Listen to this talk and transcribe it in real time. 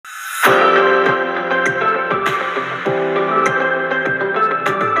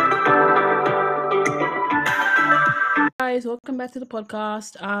guys, welcome back to the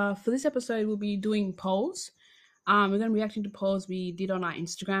podcast. For this episode, we'll be doing polls. We're going to be reacting to polls we did on our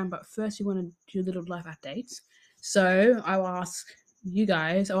Instagram, but first, we want to do little life updates. So I'll ask you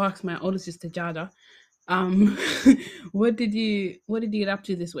guys. I'll ask my older sister Jada. What did you get up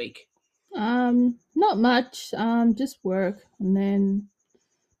to this week? Not much. Just work, and then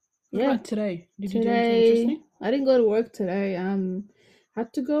What about today? Did you do anything today interesting? I didn't go to work today.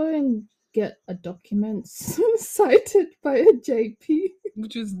 Had to go and get a document cited by a JP.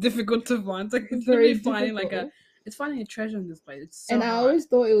 Which was difficult to find. It's like it's Very literally finding difficult. it's finding a treasure in this place. It's so And I hard. always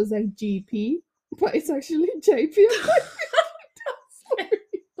thought it was like GP, but it's actually JP. I'm like, sorry.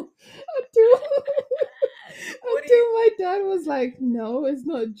 Until my dad was like, "No, it's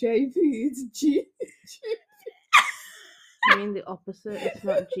not JP. It's G." You mean the opposite? It's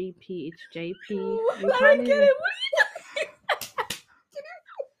not GP, it's JP. I don't get it.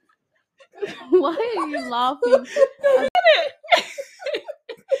 Why are you laughing? What are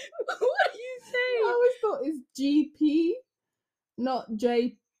you I saying? always thought it's GP, not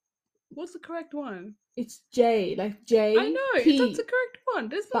J. What's the correct one? It's J, like J. I know, that's the correct one.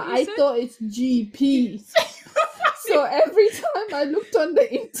 That's But what you I said. thought it's GP. So every time I looked on the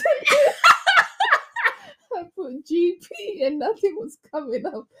internet, I put GP and nothing was coming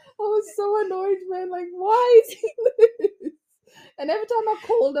up. I was so annoyed, man. Like, why is it this? And every time I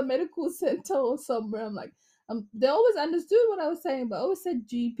called a medical center or somewhere, I'm like, they always understood what I was saying, but I always said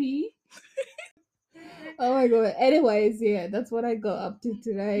GP. Oh my god. Anyways, yeah, that's what I got up to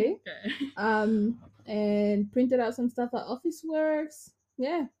today. Okay. And printed out some stuff at Officeworks.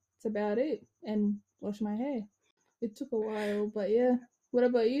 Yeah, that's about it. And wash my hair. It took a while, but yeah. What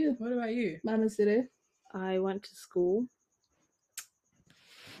about you, What about you? Mama City? I went to school.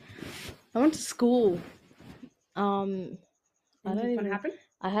 I went to school. I don't Anything fun even. happen?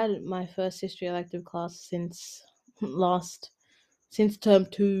 I had my first history elective class since term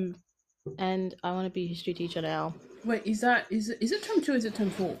 2, and I want to be a history teacher now. Wait, is it term 2 or is it term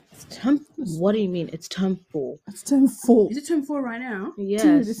 4? What do you mean? It's term 4. It's term 4. Is it term 4 right now?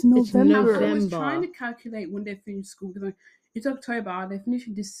 Yes, it's November. I was trying to calculate when they finish school because it's October. They're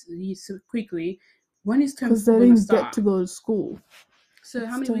finishing this year so quickly. When is term 4 Because they going to didn't start? get to go to school. So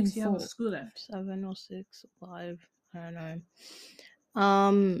how many term weeks do you have of 4. school left? 7 or 6, 5. I don't know.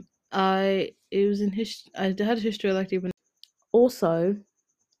 I had a history elective, and also,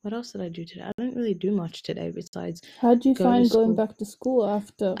 what else did I do today? I didn't really do much today besides. How'd you Go to find school. going back to school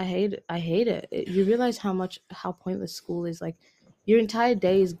after? I hate it. You realize how pointless school is. Like, your entire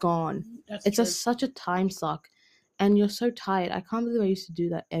day is gone. That's true. Such a time suck, and you're so tired. I can't believe I used to do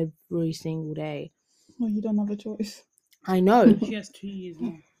that every single day. Well, you don't have a choice. I know, She has 2 years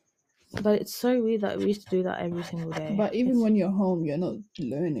more. but it's so weird that we used to do that every single day. But even when you're home, you're not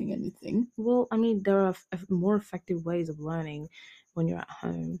learning anything. Well, I mean, there are more effective ways of learning when you're at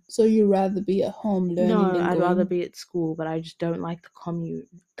home. So you'd rather be at home learning No, than I'd going... rather be at school, but I just don't like the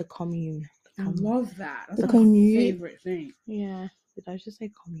commune. I love that. That's The my commute. favorite thing. Yeah, did I just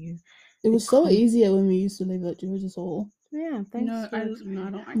say commune? It was so commute. easier when we used to live at George's Hall. Yeah, thanks. No, I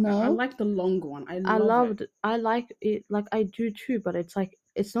don't like that. I No? like the longer one. I like it. Like, I do too, but it's like,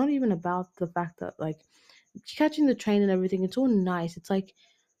 it's not even about the fact that, like, catching the train and everything, it's all nice. It's like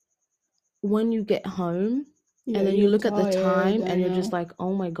when you get home Yeah, and then you you're look at the time tired, I and you're know. just like,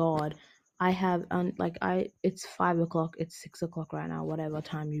 oh my god, I have it's 5 o'clock, it's 6 o'clock right now,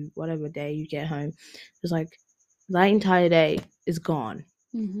 whatever day you get home, it's like that entire day is gone.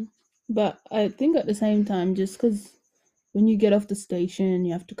 Mm-hmm. But I think at the same time, just because when you get off the station,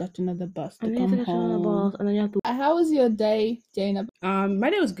 you have to catch another bus to And then you come have to get on the home. bus, and then you have to. How was your day, Jaina? My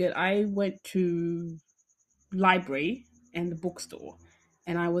day was good. I went to library and the bookstore,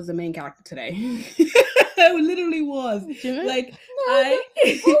 and I was the main character today. I literally was. Like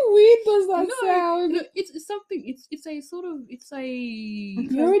How weird does that sound? No, it's something. It's a sort of. It's a.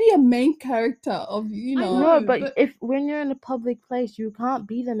 You're already a main character of, you I know. know. No, but when you're in a public place, you can't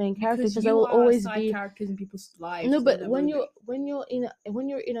be the main character because there you will are always side be characters in people's lives. no. But in a when movie.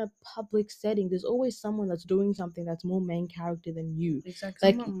 you're in a public setting, there's always someone that's doing something that's more main character than you.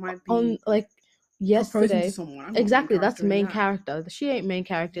 Exactly. Like Someone might be on like proposing yesterday. to someone. I'm not Exactly, main that's character in main that. character. She ain't main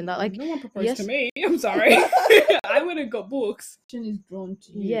character in that. Like, no one proposed yes- to me. I'm sorry. I would have got books. Is drawn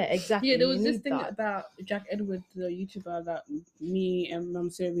to you. yeah, exactly. Yeah, there you was this need thing that. about Jack Edward, the YouTuber that me and Mum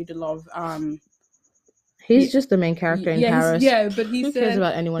Sarah really love. He's yeah. just the main character in Paris. But he Who said cares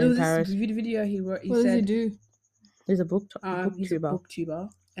about anyone there in was Paris? this video he wrote. He What does he said do? He's a he's a booktuber. booktuber,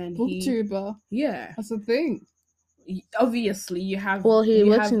 and Booktuber. yeah, That's a thing. obviously you have. Well, he you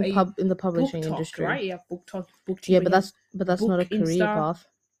works have in the book publishing talk, industry, right? You have book talk, booktuber. Yeah, you but have that's not a book career Insta. path.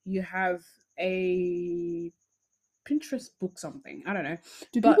 You have a Pinterest book something. I don't know.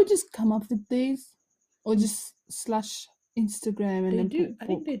 Do But people just come up with these, or just slash Instagram and they then do. put I book?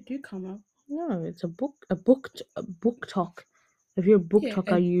 think they do come up. No, it's a book talk. If you're a book Yeah,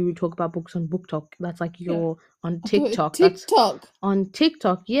 talker, you talk about books on book talk. That's like Yeah. your on I thought TikTok. That's TikTok, on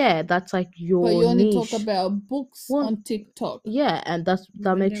TikTok. Yeah, that's like but your you only niche. talk about books Well, on TikTok. Yeah, and that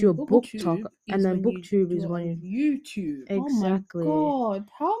And makes then you a book talk, BookTube and is then when you BookTube do is it when on you YouTube. exactly. Oh my god,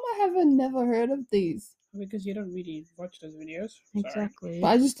 how am I haven't never heard of these? Because you don't really watch those videos. Sorry. Exactly. But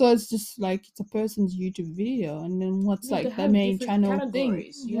I just thought it's just like it's a person's YouTube video, and then what's No, they like the have main different channel thing.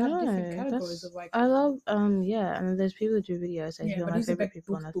 categories. You have different No, categories that's of like. I love yeah, and then there's people who do videos. And Yeah, he's one but of my he's the favorite best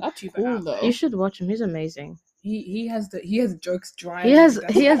people on earth. That's booktuber cool out there. though. You should watch him. He's amazing. He has jokes dry. He has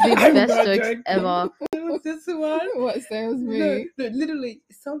that's he has the why I'm best not jokes joking. ever. What's this one? What sounds No, me? no, literally.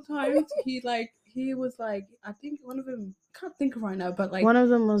 Sometimes he was like, I think one of them, can't think of right now, but like One of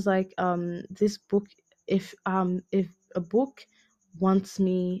them was like this book. If a book wants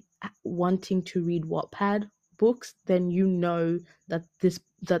me wanting to read Wattpad books, then you know that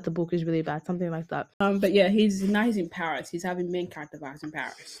the book is really bad. Something like that. but yeah, he's in Paris. He's having main character vibes in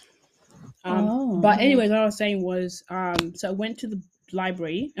Paris. Oh. But anyways, what I was saying was, so I went to the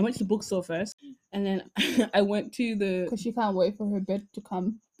library. I went to the bookstore first, and then I went to the. Because she can't wait for her bed to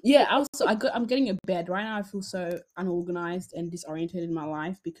come. Yeah, I'm getting a bed right now. I feel so unorganized and disoriented in my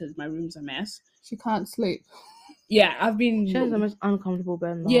life because my room's a mess. She can't sleep. Yeah, I've been. She has the most uncomfortable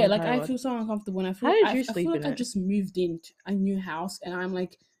bed in the Yeah, whole like entire I world. feel so uncomfortable when I feel. How did I you feel sleep like in I it? just moved into a new house and I'm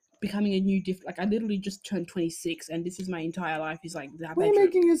like becoming a new like I literally just turned 26 and this is my entire life is like that Why are you bedroom.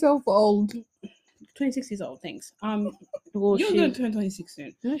 making yourself old? 26 years old. Thanks. Well, You're gonna turn 26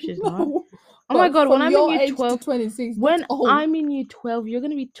 soon. no, she's not. No. Oh my But god, when from I'm your in year age 12, to 26, when that's old. I'm in year 12, you're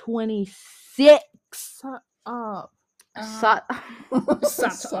gonna be 26. Shut up. Shut.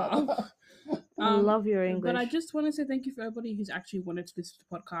 Shut up. I love your English. But I just want to say thank you for everybody who's actually wanted to listen to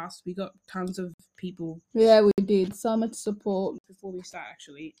the podcast. We got tons of people Yeah, we did. So much support. before we start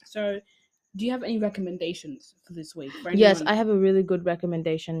actually. So do you have any recommendations for this week? For Yes, anyone? I have a really good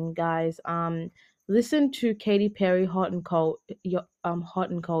recommendation, guys. Listen to Katy Perry "Hot and Cold," "Hot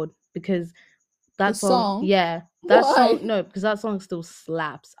and Cold," because that The song? yeah, that Why? song, no, because that song still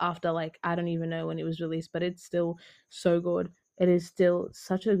slaps after like I don't even know when it was released, but it's still so good. It is still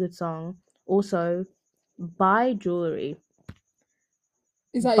such a good song. Also, buy jewelry.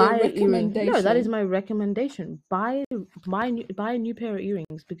 Is that Buy your an earring. recommendation? No, that is my recommendation. Buy a new pair of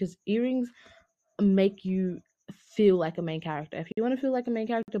earrings because earrings make you feel like a main character. If you want to feel like a main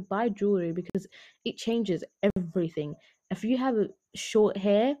character, buy jewelry because it changes everything. If you have short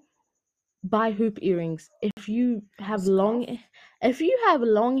hair, buy hoop earrings. If you have long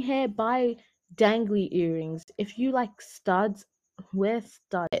hair, buy dangly earrings. If you like studs, wear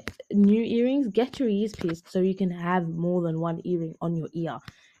studs. New earrings, get your ears pierced so you can have more than one earring on your ear.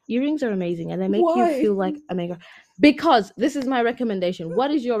 Earrings are amazing and they make Why? you feel like a maker. Because this is my recommendation.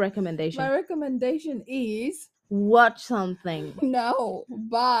 What is your recommendation? My recommendation is Watch something. no,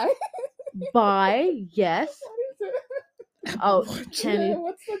 buy. Buy, yes. What is it? Oh, Yeah, Kenny.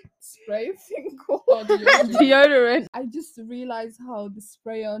 what's the spray thing called? Oh, deodorant. Deodorant. I just realized how the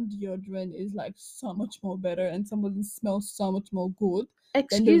spray on deodorant is like so much more better and some of them smell so much more good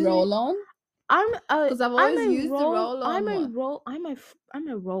than the Excuse me. roll on. I'm 'Cause I've always used the roll-on I'm a one. roller. I'm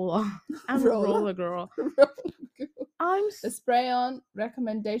a Roller. roller girl. I'm The spray on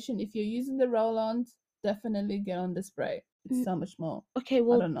recommendation, if you're using the roll ons, definitely get on the spray. It's so much more. okay.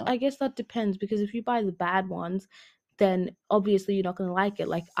 Well, don't know. I guess that depends because if you buy the bad ones, then obviously you're not gonna like it.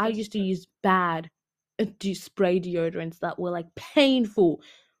 Like I That's used to true. use bad spray deodorants that were like painful,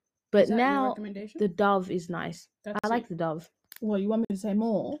 but Is that your now recommendation? the Dove is nice. That's I like it. the Dove. Well, you want me to say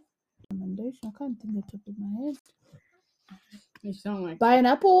more? Recommendation? I can't think of the top of my head. You sound like Buy an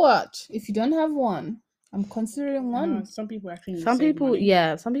Apple Watch if you don't have one. I'm considering one. some people actually need Some to save people, money.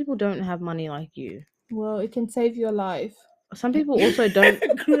 yeah, some people don't have money like you. Well, it can save your life. Some people also don't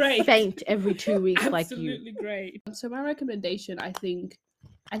Great. faint every 2 weeks like you. Absolutely great. So my recommendation, I think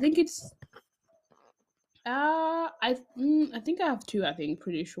it's I think I have two. I think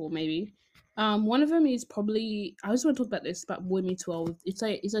pretty sure maybe. One of them is probably I just want to talk about this about Boy Meets World. It's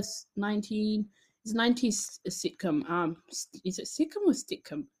a 90s sitcom. Is it sitcom or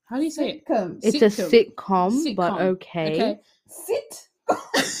sitcom? How do you say it? Sitcom. It's a sitcom, but Sitcom. okay. Sit.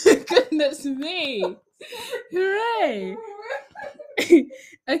 Goodness me! Hooray!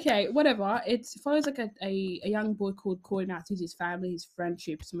 Okay, whatever. It follows like a young boy called Corey Matthews, his family, his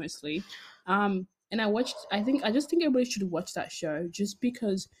friendships mostly. And I just think everybody should watch that show just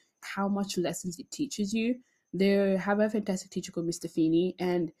because how much lessons it teaches you. They have a fantastic teacher called Mr. Feeney,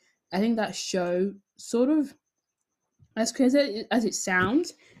 and I think that show sort of As crazy as it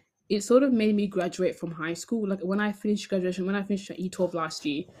sounds, it sort of made me graduate from high school. Like when I finished graduation, when I finished E12 last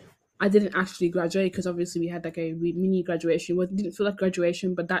year, I didn't actually graduate because obviously we had like a mini graduation. It didn't feel like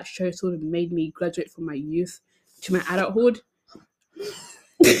graduation, but that show sort of made me graduate from my youth to my adulthood. Can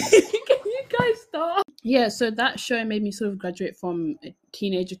you guys stop? Yeah, so that show made me sort of graduate from a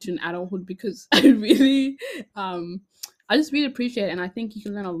teenager to an adulthood because I just really appreciate it, and I think you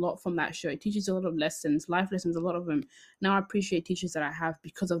can learn a lot from that show. It teaches you a lot of lessons, life lessons, a lot of them. Now I appreciate teachers that I have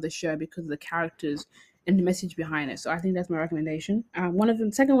because of the show, because of the characters and the message behind it. So I think that's my recommendation. One of them.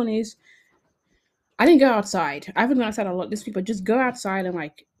 Second one is I didn't go outside. I haven't gone outside a lot this week, but just go outside and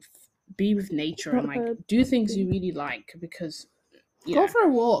like be with nature and like do things you really like because Go for a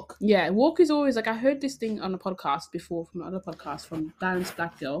walk. yeah, walk is always like I heard this thing on a podcast before from another podcast from Balance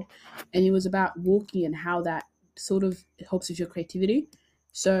Black Girl, and it was about walking and how that sort of helps with your creativity.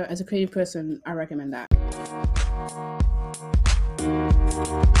 So as a creative person, I recommend that.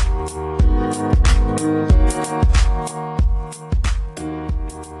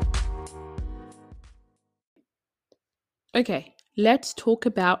 Okay, let's talk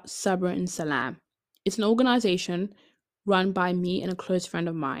about Sabr and Salam. It's an organization run by me and a close friend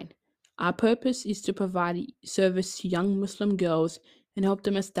of mine. Our purpose is to provide service to young Muslim girls and help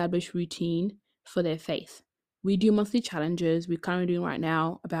them establish routine for their faith. We do monthly challenges. We're currently doing right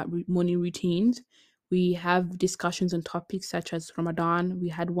now about morning routines. We have discussions on topics such as Ramadan. We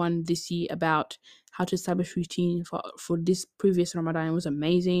had one this year about how to establish routine for this previous Ramadan. It was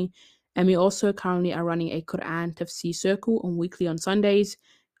amazing. And we also currently are running a Quran Tafsir circle on Sundays.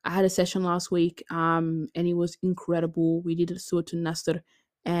 I had a session last week, and it was incredible. We did Surah Nasr,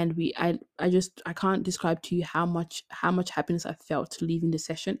 and I can't describe to you how much happiness I felt leaving the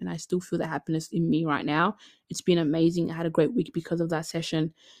session, and I still feel that happiness in me right now. It's been amazing. I had a great week because of that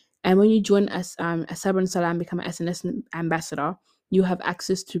session. And when you join as Sabr and Salam, become an SNS ambassador, you have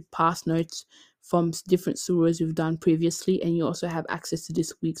access to past notes from different surahs you've done previously, and you also have access to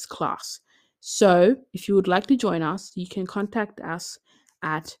this week's class. So if you would like to join us, you can contact us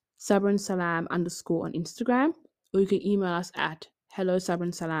at sabransalam_ on Instagram, or you can email us at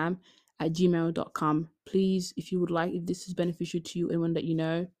hellosabransalam@gmail.com. Please, if you would like, if this is beneficial to you, anyone that you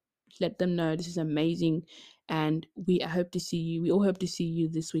know, let them know this is amazing, and we all hope to see you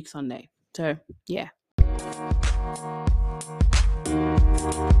this week Sunday. So yeah.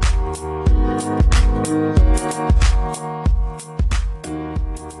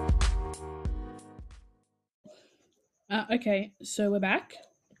 Okay, so we're back.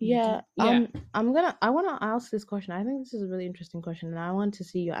 Yeah. Yeah. I want to ask this question. I think this is a really interesting question, and I want to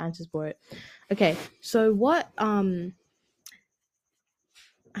see your answers for it. Okay. So what? I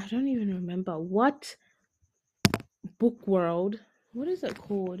don't even remember what book world. What is it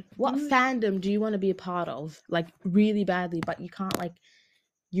called? What fandom do you want to be a part of? Like really badly, but you can't. Like,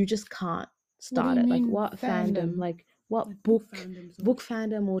 you just can't start it. Like what fandom? Like what book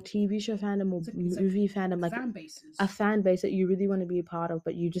fandom or TV show fandom or movie fandom? Like a fan base that you really want to be a part of,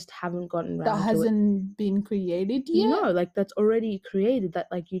 but you just haven't gotten around That to it. hasn't been created yet. No, like that's already created. That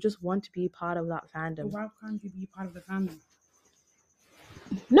like you just want to be a part of that fandom. Why can't you be part of the fandom?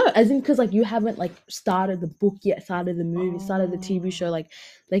 No, as in because like you haven't like started the book yet, started the movie, started the TV show, like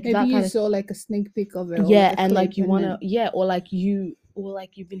Maybe that you kind of saw like a sneak peek of it. yeah, and like you wanna or like you've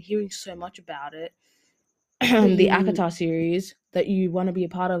been hearing so much about it, the Akatar series, that you want to be a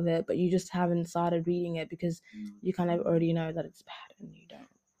part of it, but you just haven't started reading it because you kind of already know that it's bad and you don't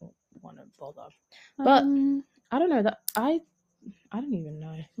want to bother. But I don't know that I don't even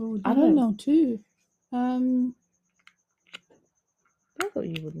know. Well, I don't know too. I thought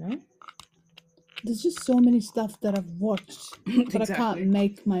you would know. There's just so many stuff that I've watched, but I can't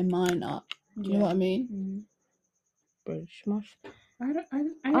make my mind up. Do you know what I mean? Mm-hmm. British Mush. I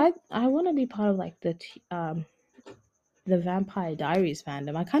want to be part of like the Vampire Diaries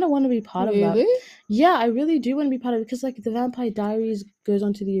fandom. I kind of want to be part of that. Yeah, I really do want to be part of it because like the Vampire Diaries goes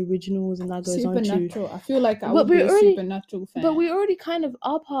on to the originals and that goes on to Supernatural. I feel like I would be a Supernatural fan. But we already kind of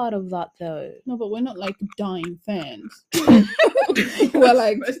are part of that though. No, but we're not like dying fans. We're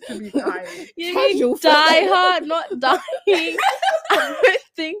like you mean die hard, not dying. I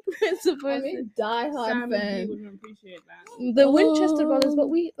think we're supposed to die hard fans. Wouldn't appreciate that. The Winchester brothers, but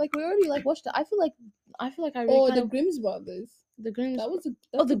we already like watched it. I feel like I really the Grimm's brothers. The Grimm's.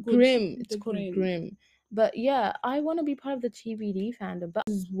 The Grimm. It's called Grimm. But yeah, I want to be part of the TVD fandom. But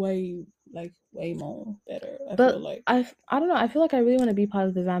this is way more better. I don't know. I feel like I really want to be part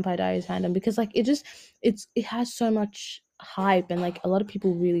of the Vampire Diaries fandom because like it has so much hype and like a lot of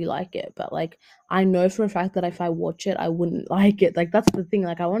people really like it. But like I know for a fact that if I watch it, I wouldn't like it. Like that's the thing.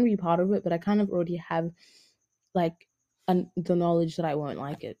 Like I want to be part of it, but I kind of already have like and the knowledge that I won't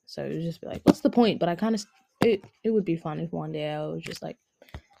like it. So it would just be like, what's the point? But I kind of it would be fun if one day I was just like,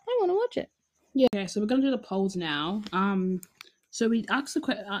 I want to watch it. Okay, so we're gonna do the polls now. So we asked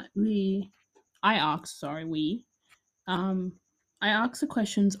I asked the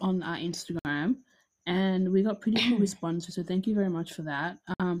questions on our Instagram, and we got pretty cool responses. So thank you very much for that.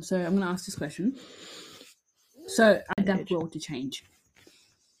 So I'm gonna ask this question. So I adapt well to change.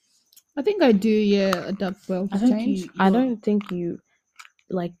 I think I do, yeah, adapt well to I think change. I don't think you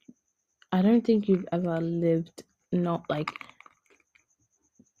like. I don't think you've ever lived not like.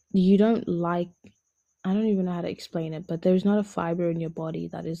 You don't like. I don't even know how to explain it, but there's not a fiber in your body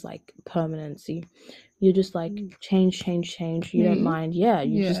that is like permanency. You're just like change. You don't Me? mind. Yeah,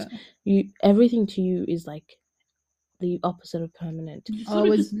 you just everything to you is like the opposite of permanent. You I sort of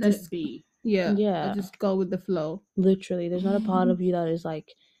was just let just- it be. Yeah, Yeah. I just go with the flow. Literally, there's not a part of you that is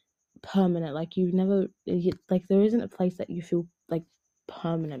like permanent. Like you've never like there isn't a place that you feel like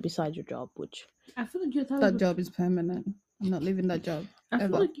permanent besides your job, which I feel like you're the type That of- job is permanent. I'm not leaving that job. I feel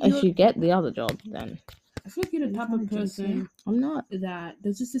ever. like if you're, you get the other job, then I feel like you're the You're type trying of to jinx me. person I'm not. that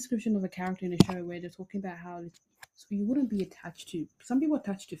there's this description of a character in the show where they're talking about how so you wouldn't be attached to some people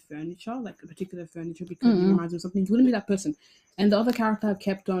attached to furniture, like a particular furniture because it Mm-mm. reminds them of something. You wouldn't be that person. And the other character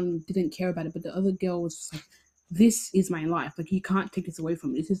kept on didn't care about it, but the other girl was just like, this is my life. Like you can't take this away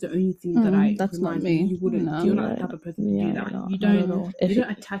from me. This is the only thing that I That's not reminds me. You wouldn't. No. You're not the type of person to Yeah, do that. no, You not at don't. all. You If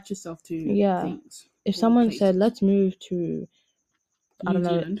don't attach yourself to Yeah. things. if or someone said places. let's move to, I New don't know,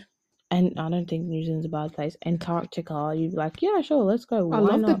 Zealand. and I don't think New Zealand's a bad place, Antarctica, you'd be like, yeah, sure, let's go. I Why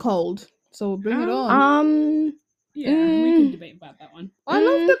love the not? cold, so bring it Um, on. Yeah, we can debate about that one. I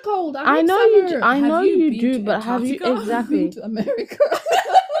love the cold. I, I hate know you. summer. I Have know you you been do, to but have you Antarctica? I've been exactly to America.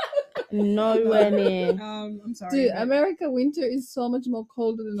 nowhere near? I'm sorry. Dude, but- America winter is so much more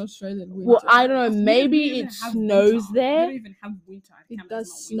colder than Australian winter. Well, I don't know. We don't Maybe even it have snows winter. We there. don't even have winter. I It can't- does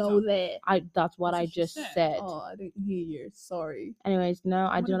that's not snow winter. there. That's what That's I what she just said. said. Oh, I didn't hear you. Sorry. Anyways, no,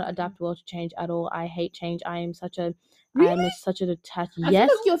 I do not Whatever. adapt well to change at all. I hate change. I am such a Really? such an attached. I Yes.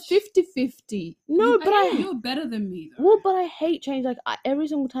 feel like you're 50-50. No, but I You're better than me though. well, but I hate change. Like every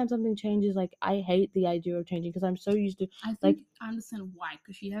single time something changes, like I hate the idea of changing because I'm so used to. I think like- I understand why,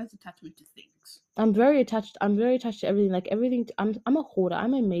 because she has attachment to things. I'm very attached. I'm very attached to everything. Like everything. I'm a hoarder.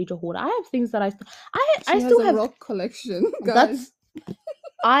 I'm a major hoarder. I have things that I She has still a have. rock collection, guys. That's.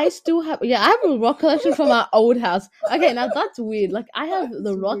 I still have. Yeah, I have a rock collection from our old house. Okay, now that's weird. Like I have the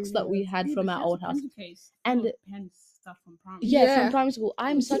That's rocks that we weird. had Yeah, from but our she has old a house. pencil case And- full of pen stuff from primary. Yeah, Yeah. from primary school.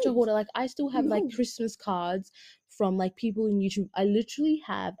 I'm such a hoarder. Like I still have like No. Christmas cards from like people in YouTube. I literally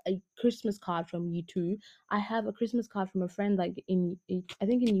have a Christmas card from U2. I have a Christmas card from a friend like I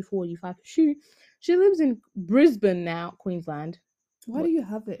think in U4, U5. She lives in Brisbane now, Queensland. Why do you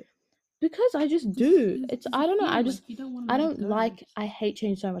have it? Because I just do. It's I don't know. I just I don't like. I I hate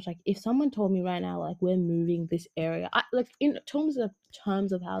change so much. Like if someone told me right now, like we're moving this area, I like in terms of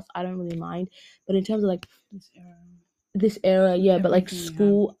house, I don't really mind. But in terms of like this area, yeah. But like Everything you have.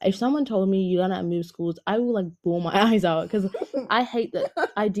 school, if someone told me you're gonna move schools, I will like bawl my eyes out because I hate the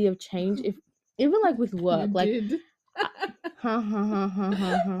idea of change. If even like with work, You like did.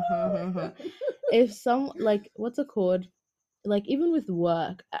 if some like what's it called, like even with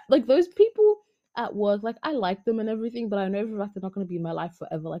work, like those people at work, like I like them and everything, but I know for a fact they're not going to be in my life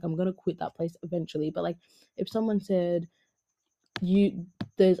forever. Like I'm gonna quit that place eventually. But like if someone said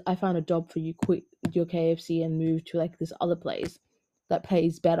I found a job for you, quit your KFC and move to like this other place that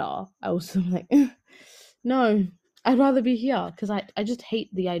pays better, I was like no, I'd rather be here because I just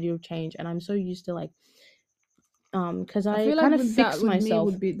hate the idea of change, and I'm so used to like because I feel kind like of with that, fix with me myself.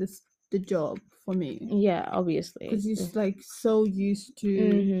 would be the job for me. Yeah, obviously. Because you're like so used to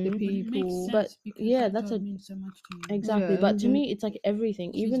the Mhm. people. But, yeah, that's a- means so much to you. Exactly, Yeah, but to mhm. me it's like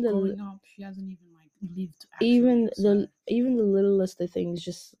everything. She's Even growing the up, she hasn't even like lived. even actually, the so- even the littlest of things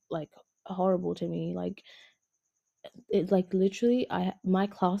just like horrible to me. Like it's like literally my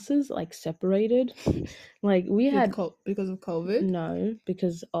classes like separated. Like we had Because of COVID. no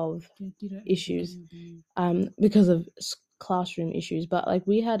because of issues. Mm-hmm. Because of classroom issues, but like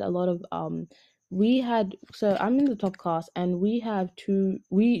we had a lot of so I'm in the top class and we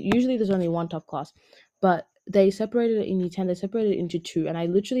usually there's only one top class, but they separated it in year 10, they separated it into two, and I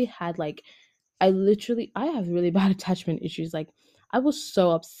literally had like I have really bad attachment issues. Like I was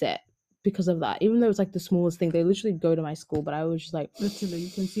so upset because of that, even though it's like the smallest thing. They literally go to my school, but I was just like Literally, you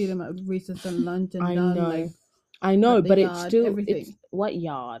can see them at recess and lunch and I down know. like I know, at the but it's yard, still everything. it's what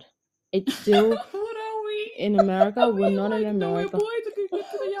yard? It's still What are we? in America. We're not in like, no, we're America. boys that can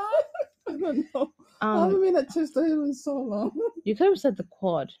get to the yard. I don't know. I haven't been at Chester Hill in so long. You could have said the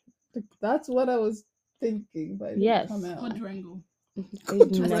quad. That's what I was thinking, but it didn't Yes. come out. Quadrangle. Please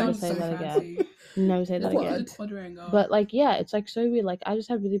That never sounds say so that again. fancy. Never say that What? again. Quadrangle. But like, yeah, it's like so weird. Like, I'm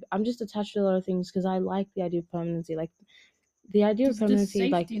just attached to a lot of things because I like the idea of permanency. Like, the idea of There's permanency,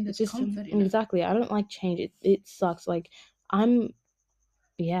 safety like, and there's just comfort in it. exactly. I don't like change. It sucks. Like,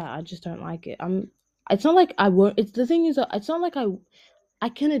 I just don't like it. It's not like I won't. It's the thing is, it's not like I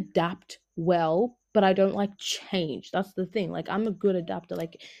can adapt well, but I don't like change. That's the thing. Like, I'm a good adapter.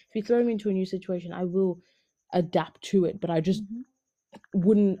 Like, if you throw me into a new situation, I will adapt to it, but I just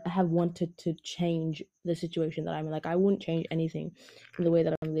wouldn't have wanted to change the situation that I'm in. Like, I wouldn't change anything in the way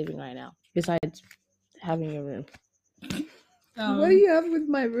that I'm living right now, besides having a room. What do you have with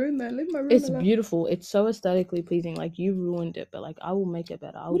my room, man? Leave my room It's alone. beautiful. It's so aesthetically pleasing. Like, you ruined it, but like, I will make it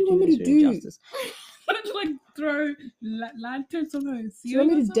better. I will What do you do want me this to room do? justice. Why don't you like throw lanterns on the Do you ceiling? want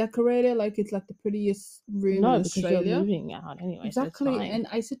me or to something? decorate it like it's like the prettiest room No, in because Australia? you're moving out anyway. Exactly. So it's fine. And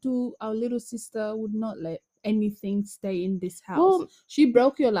I said to our little sister would not let anything stay in this house. Well- She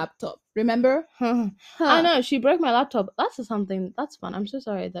broke your laptop, remember? I know she broke my laptop. That's something. That's fun. I'm so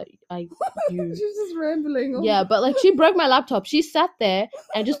sorry that you. She's just rambling on. Yeah, but like she broke my laptop. She sat there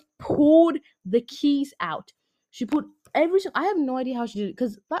and just pulled the keys out. She put I have no idea how she did it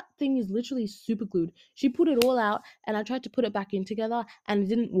because that thing is literally super glued. She put it all out and I tried to put it back in together and it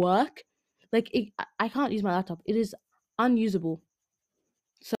didn't work. Like I can't use my laptop. It is unusable.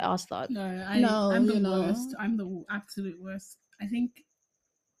 So I asked that. No, No, I'm the you know. worst. I'm the absolute worst.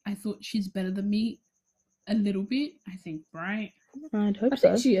 I thought she's better than me a little bit. I think, right? I'd hope I so.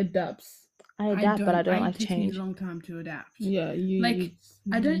 think she adapts. I adapt, but I don't like It takes me change. a long time to adapt. Yeah, you Like, you-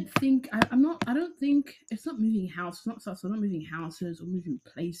 I don't think I'm not. I don't think it's not moving house. It's not stuff. So I'm not moving houses or moving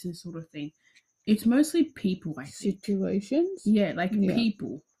places, sort of thing. It's mostly people. I think. situations. Yeah, like Yeah.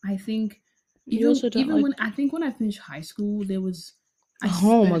 people. I think. You also don't like- when I finished high school, there was.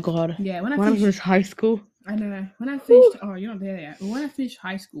 Oh my god. Yeah, When I finished high school. I know. When I finished, oh, you're not there yet. But when I finished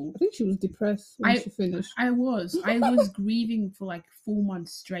high school, I think she was depressed when she finished. I was grieving for like 4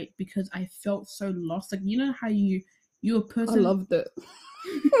 months straight because I felt so lost. Like, you know how you're a I person. loved it.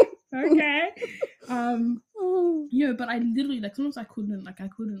 Okay. Oh. Yeah, but I literally like sometimes I couldn't.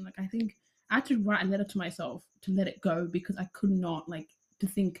 I think I had to write a letter to myself to let it go because I could not to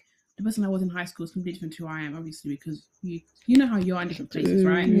think the person I was in high school is completely different to who I am, obviously, because you know how you are in different places,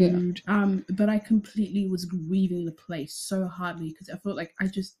 right? Yeah. But I completely was grieving the place so hardly because I felt like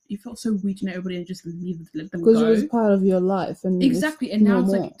it felt so weird to know everybody and just let them go. Because it was part of your life, and Exactly, and now it's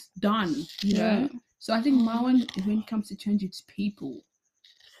like it's done, you know. Yeah. So I think Marwan, when it comes to change, it's people.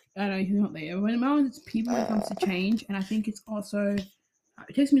 I know you're not there. When Marwan, it's people when it comes to change, and I think it's also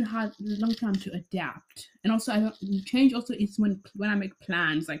it takes me a long time to adapt, and also I don't change. Also, it's when I make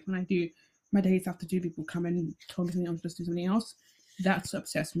plans, like when I do my days after two people come and tell me something else, just do something else. That's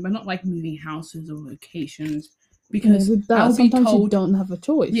obsessed me, but not like moving houses or locations. Because with that, I'll be sometimes told you don't have a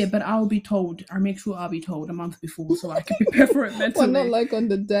choice. Yeah, but I'll be told. I make sure I'll be told a month before so I can prepare for it mentally. Well, not like on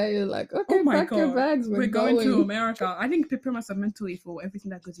the day. You're like, okay, Oh my pack your God. bags. We're going to America. I think prepare myself mentally for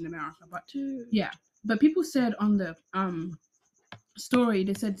everything that goes in America. But yeah, but people said on the story,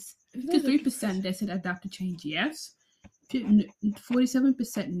 they said 53% they said adapt to change yes,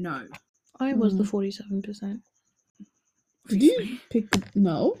 47% no. I was the 47%. Did you pick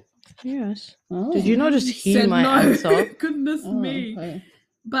no? Yes. Oh. Did you not just hear Said my no. answer? Goodness Oh, me. okay.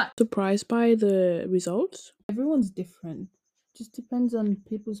 But Surprised by the results? Everyone's different. Just depends on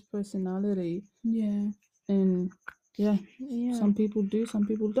people's personality, yeah, and Yeah. some people do, some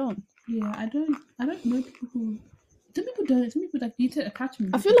people don't. yeah, I don't know people who. Some people don't. Some people like you to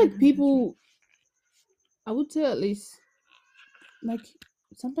attachment. I feel like people, I would say at least, like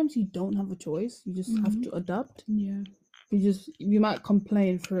sometimes you don't have a choice. You just have to adapt. Yeah. You might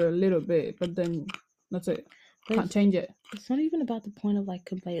complain for a little bit, but then that's it. But Can't change it. it's not even about the point of like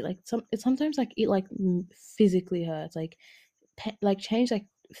complaint. Like it's sometimes like it like physically hurts. Like like change like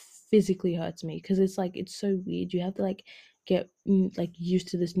physically hurts me because it's like it's so weird. You have to like get like used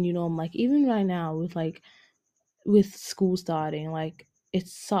to this new norm. Like even right now with school starting, like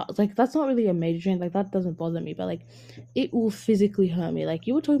it's like that's not really a major change. Like that doesn't bother me, but like it will physically hurt me. Like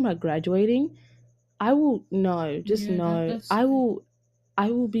you were talking about graduating. I will I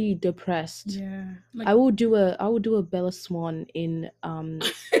will be depressed. Yeah. I will do a Bella Swan in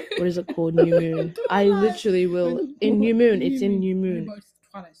what is it called, New Moon. I literally will in New Moon. It's in New Moon, But it's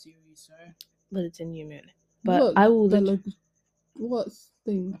Twilight series, so but it's in New Moon. But What, I will what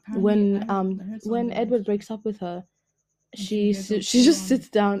thing? apparently I heard when something. Edward breaks up with her, she she goes on she just full on- sits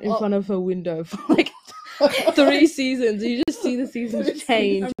down in Oh. front of her window for like 3 seasons. You just see the seasons Three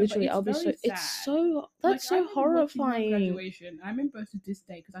change. seasons. Literally, It's I'll be so. very It's sad. so. That's Like, I so remember watching my horrifying. graduation. I remember to this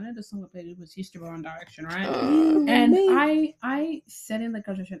day because I know the song I played it was "History of One Direction," right? Uh, And Me. I said in the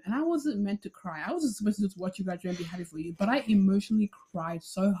graduation, and I wasn't meant to cry. I was just supposed to just watch you graduate and be happy for you. But I emotionally cried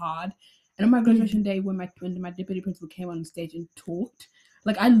so hard. And on my graduation day, when my deputy principal came on stage and talked,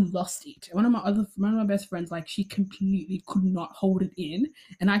 like I lost it. One of my best friends, like she completely could not hold it in,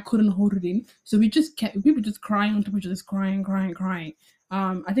 and I couldn't hold it in. So we were just crying on top of each other, just crying.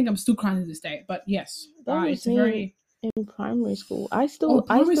 I think I'm still crying to this day. But yes, That was it's me very. in primary school. I still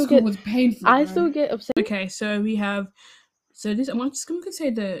Primary school get was painful. I bro. still get upset. Okay, so we have. So this, I'm just going to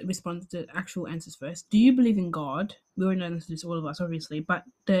say the response, the actual answers first. Do you believe in God? We already know this, all of us, obviously. But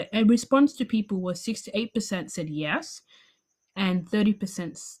the response to people was 68% said yes, and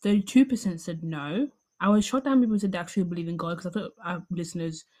 32% said no. I was shocked how many people said they actually believe in God because I thought our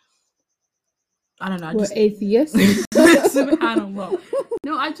listeners, I don't know, I We're just atheists. subhanallah.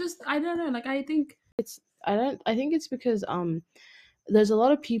 No, I don't know. Like I think I think it's because there's a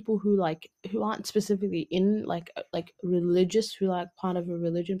lot of people who aren't specifically in like religious, who like part of a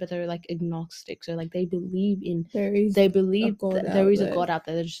religion, but they're like agnostic. So like they believe God that there out is a there. God out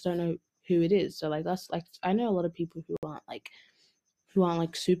there. They just don't know who it is. So like that's like I know a lot of people who aren't like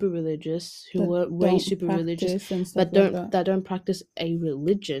super religious, who were way super religious, and stuff but like that. don't practice a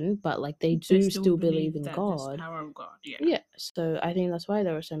religion, but like they they do still believe in that God. there's power of God. Yeah. Yeah. So I think that's why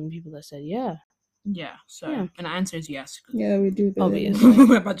there were so many people that said yeah. Yeah. So Yeah. and the answer is yes. Yeah, we do believe.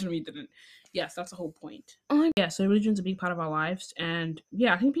 Obviously. Imagine we didn't. Yes, that's the whole point. Oh, Yeah, so religion's a big part of our lives, and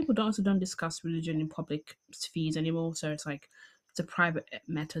yeah, I think people don't discuss religion in public spheres anymore. So it's like it's a private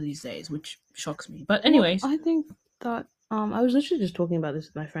matter these days, which shocks me. But anyways, I think that I was literally just talking about this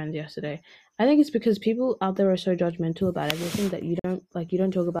with my friend yesterday. I think it's because people out there are so judgmental about everything that you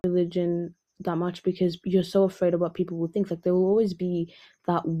don't talk about religion that much because you're so afraid of what people will think. Like there will always be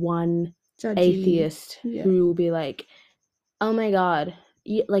that one Judgy. atheist Yeah. who will be like, "Oh my god,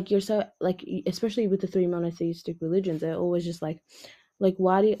 like you're so like," especially with the 3 monotheistic religions, they're always just like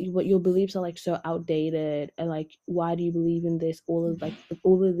why do you, what your beliefs are like so outdated, and like why do you believe in this, all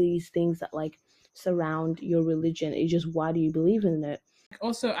of these things that like surround your religion. It's just why do you believe in it?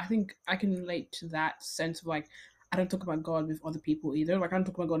 Also, I think I can relate to that sense of like I don't talk about God with other people either. Like I don't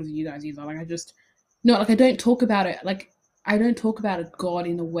talk about God with you guys either. Like I don't talk about it. Like I don't talk about God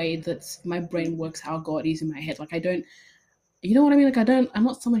in a way that my brain works how God is in my head. Like I don't. You know what I mean? Like I'm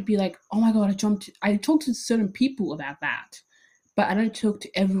not someone to be like, oh my God, I talk to certain people about that, but I don't talk to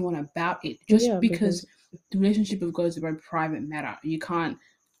everyone about it just because the relationship with God is a very private matter. You can't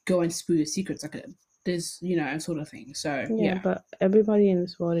go and spill your secrets like there's sort of thing. So yeah. But everybody in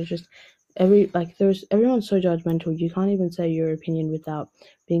this world is just everyone's so judgmental. You can't even say your opinion without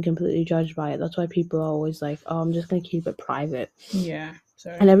being completely judged by it. That's why people are always like, oh, I'm just gonna keep it private. Yeah. So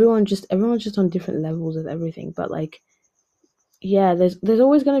and everyone's just on different levels of everything. But like, yeah, there's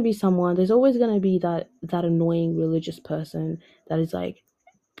always gonna be someone. There's always gonna be that annoying religious person that is like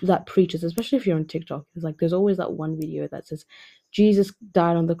that preaches, especially if you're on TikTok. It's like there's always that one video that says Jesus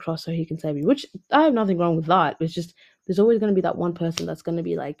died on the cross so he can save you, which I have nothing wrong with that. It's just there's always going to be that one person that's going to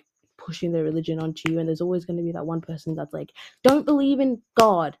be like pushing their religion onto you, and there's always going to be that one person that's like, don't believe in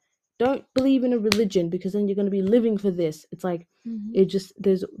God, don't believe in a religion, because then you're going to be living for this. It's like it just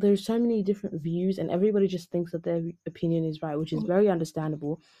there's so many different views, and everybody just thinks that their opinion is right, which is very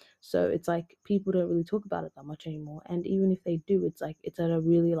understandable. So it's like people don't really talk about it that much anymore, and even if they do, it's like it's at a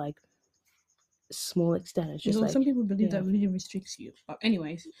really like small extent. It's just like some people believe that religion restricts you. But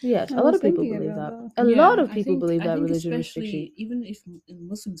anyways, yes, a lot of people believe that. A Yeah, lot of I people think- believe I that think religion restricts you. especially even if in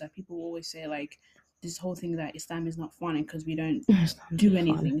Muslims that people always say like this whole thing that Islam is not fun because we don't It's not do fun.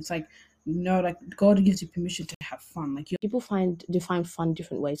 anything. It's like no, like God gives you permission to have fun. Like People define fun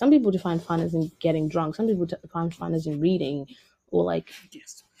different ways. Some people define fun as in getting drunk. Some people define fun as in reading, or like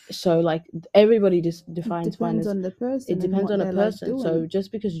yes. so. Like everybody just defines fun Depends as on the person. it depends on a what they like person. So doing.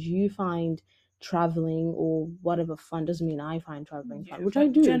 just because you find traveling or whatever fun doesn't mean I find traveling fun, Yeah, which but I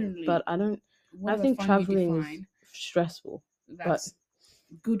do. generally, But I don't. I whatever think fun you traveling is define, stressful. that's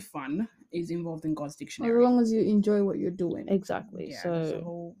good fun is involved in God's As dictionary. long as you enjoy what you're doing. Exactly. Yeah, that's the So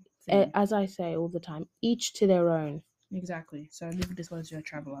whole thing. as I say all the time, each to their own. Exactly. So live this as you're a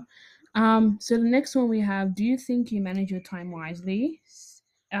traveler. So the next one we have, do you think you manage your time wisely?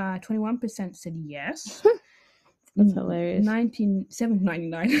 21% said yes. That's hilarious.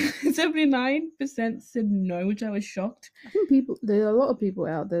 79% said no, which I was shocked. I think there are a lot of people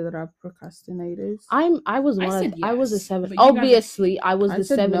out there that are procrastinators. I was I one said of I was a yes, 7. but you guys are- Obviously, I was I the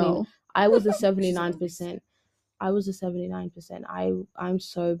said 70. no. I was the She said 79%. I was the 79%. I'm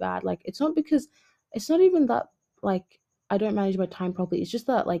so bad. Like it's not because it's not even that like I don't manage my time properly. It's just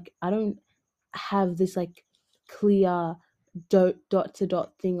that like I don't have this like clear dot to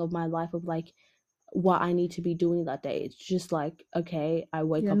dot thing of my life of like what I need to be doing that day. It's just like, okay, I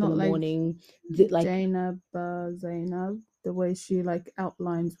wake You're up in not the like morning, like Zainab, the way she like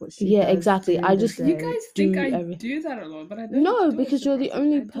outlines what she yeah, does exactly. during I the just You day. guys think do I every do that a lot, but I don't no, do it because you're the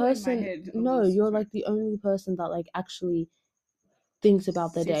surprisingly. only I do it in my person. head No, almost you're the like time. the only person that like actually thinks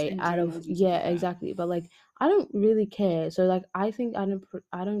about the Sits day and out of journals and stuff yeah, like that. exactly. But like I don't really care. So like I think I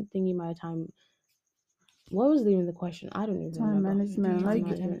don't think in my time. What was even the question? I don't even Time remember. Do management, you Time think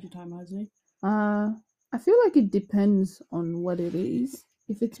you like manage management. your time wisely? I feel like it depends on what it is.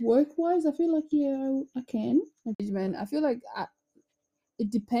 If it's work wise, I feel like yeah, I can. Management, I feel like it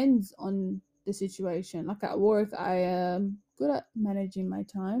depends on the situation. Like at work, I am good at managing my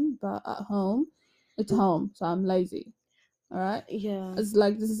time, but at home, it's home, so I'm lazy. All right. Yeah, It's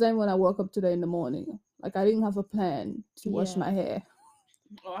like this is the same when I woke up today in the morning. Like I didn't have a plan to wash yeah. my hair.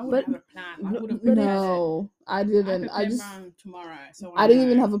 Oh, I wouldn't But have a plan. I would have but prepared it's it. No, I I didn't. I prepare just mine tomorrow, so I I didn't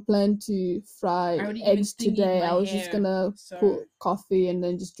even know. have a plan to I fry already even eggs thingied today. my I was just hair, gonna so put coffee and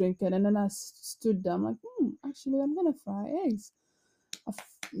then just drink it. And then I stood there. I'm like, actually, I'm gonna fry eggs.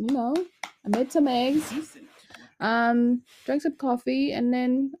 I made some eggs. decent. Drank some coffee, and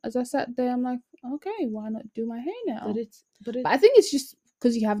then as I sat there, I'm like, okay, why not do my hair now? but But I think it's just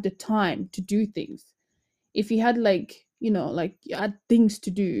because you have the time to do things. If you had like like you had things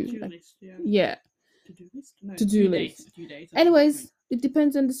to do, To-do like list, yeah. yeah, To-do list? No, to do due list. dates. Due dates. That's what I mean. Anyways, it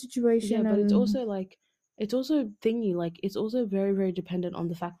depends on the yeah, situation. but it's And also like it's also thingy like it's also very very dependent on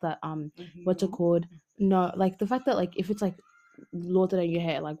the fact that what's it No. called no like the fact that like if it's like laundering your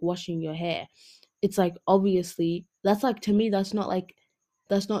hair like washing your hair it's like obviously that's like to me that's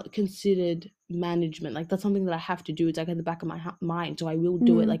not considered management like that's something that I have to do it's like in the back of my mind so I will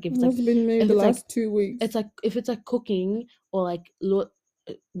do it like if it's like what's been made if the it's like last 2 weeks? it's like if it's like cooking or like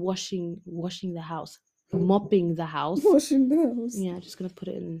washing the house mopping the house Washing the house yeah just gonna put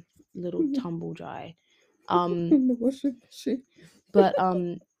it in little tumble dry in the washing machine. but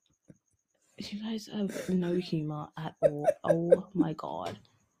you guys have no humor at all oh my god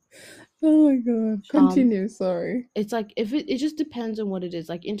Oh my god! Continue. Sorry. it's like if it just depends on what it is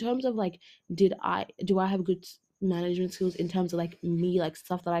like in terms of like do I have good management skills in terms of like me like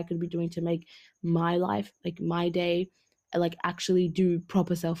stuff that I could be doing to make my life like my day and like actually do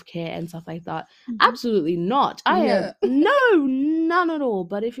proper self-care and stuff like that absolutely not I Yeah. have no none at all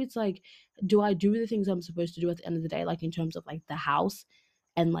but if it's like do I do the things I'm supposed to do at the end of the day like in terms of like the house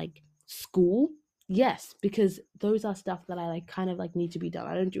and like school yes because those are stuff that I like kind of like need to be done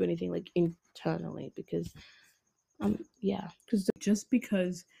I don't do anything like internally because yeah Just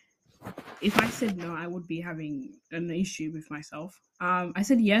because if I said no, I would be having an issue with myself. I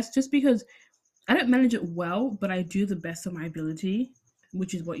said yes just because I don't manage it well, but I do the best of my ability,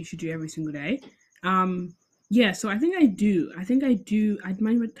 which is what you should do every single day. Yeah, so I think I do. I think I do. I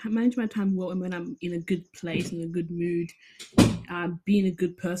manage my time well, and when I'm in a good place, in a good mood, being a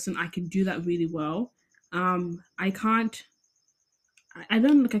good person, I can do that really well. I can't. I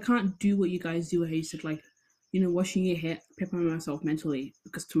don't like. I can't do what you guys do. Where you said like, washing your hair, preparing myself mentally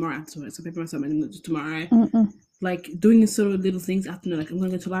because tomorrow I have to do it. So prepare myself mentally tomorrow. Like doing sort of little things after like I'm gonna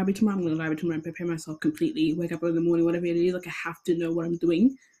go to the library tomorrow. I'm gonna go to the library tomorrow and prepare myself completely. Wake up early in the morning, whatever it is. Like I have to know what I'm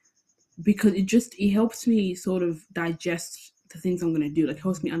doing because it helps me sort of digest the things I'm gonna do. Like it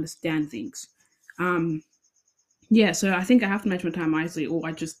helps me understand things. Yeah. So I think I have to manage my time wisely, or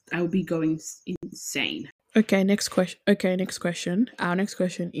I will be going insane. Okay, next question. Our next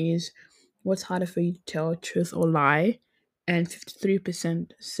question is what's harder for you to tell, truth or lie? And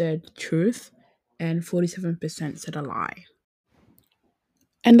 53% said truth and 47% said a lie.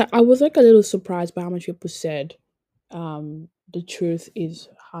 And I was like a little surprised by how much people said the truth is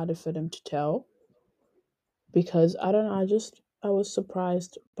harder for them to tell because I don't know, I was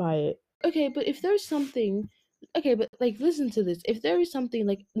surprised by it. okay but if there's something okay but like listen to this if there is something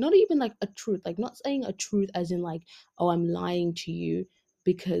like not even like a truth like not saying a truth as in like oh I'm lying to you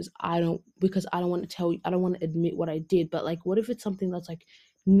because I don't want to tell you I don't want to admit what I did but like what if it's something that's like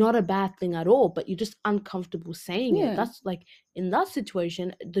not a bad thing at all but you're just uncomfortable saying it Yeah. that's like in that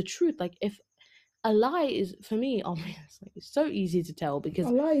situation the truth like if a lie is for me obviously it's so easy to tell because A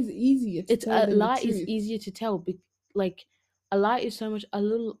lie is easier to it's tell a than the lie is truth. easier to tell like a lie is so much a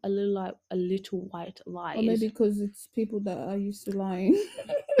little like a little white lie Or maybe because it's people that are used to lying.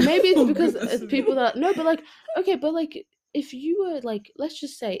 maybe it's Oh, because goodness it's me. people that no but like okay but like if you were like let's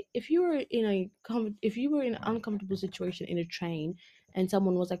just say if you were in an uncomfortable situation in a train and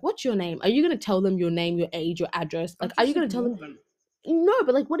someone was like what's your name are you going to tell them your name your age your address like are you going to tell them No,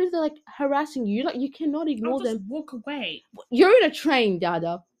 but like, what if they're like harassing you? Like, you cannot I'll ignore just them. walk away. You're in a train,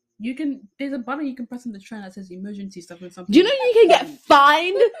 Dada. There's a button you can press on the train that says emergency stuff and something. Do you know you can get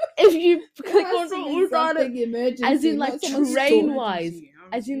fined if you click There on has to be something? something emergency, As in, not like, someone's train store. wise. Emergency,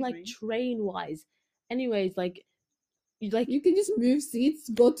 As in, excuse like, me. train wise. Anyways, like, you like. You can just move seats,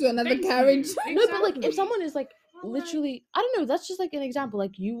 go to another Thank you. carriage. No, but like, if Exactly. someone is like Alright. literally, I don't know, that's just like an example.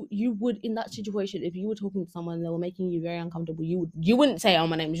 Like, you would, in that situation, if you were talking to someone and they were making you very uncomfortable, you wouldn't say, oh,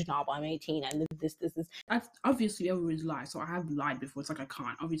 my name is Janab, I'm 18 and this. I've obviously always lied, so I have lied before. It's like I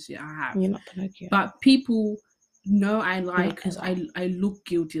can't. Obviously, I have. You're not Pinocchio. But people know I lie Not because ever. I look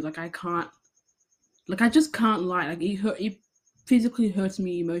guilty. Like I can't. Like I just can't lie. Like it physically hurts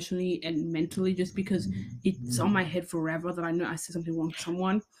me emotionally and mentally just because it's on my head forever that I know I said something wrong to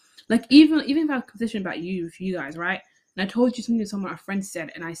someone. Like even if I have a conversation about you with you guys, right? And I told you something that someone a friend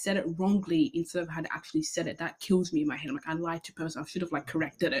said, and I said it wrongly instead of had actually said it. That kills me in my head. I'm like I lied to a person. I should have like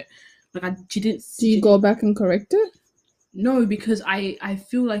corrected it. Like she didn't. Do you go back and correct it? No, because I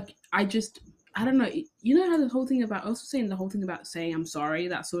feel like I don't know. You know how the whole thing about also saying the whole thing about saying I'm sorry,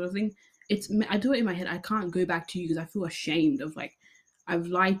 that sort of thing. I do it in my head. I can't go back to you because I feel ashamed of like I've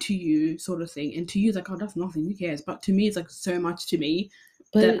lied to you, sort of thing. And to you, it's like, oh, that's nothing. Who cares? But to me, it's like so much to me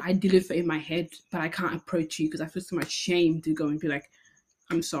that I deliver in my head, but I can't approach you because I feel so much shame to go and be like,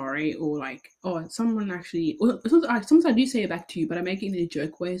 I'm sorry, or like, oh, someone actually. Or sometimes I do say it back to you, but I make it in a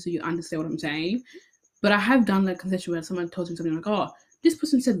joke way so you understand what I'm saying. But I have done like a conversation where someone tells me something like, oh, this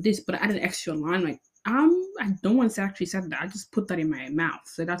person said this, but I added an extra line. Like, I don't want to actually said that. I just put that in my mouth.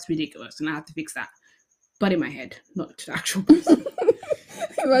 So that's ridiculous. And I have to fix that. But in my head, not to the actual person.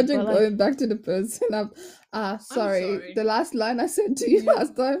 Imagine But, like- going back to the person. Sorry, sorry. the last line I said to you Yeah.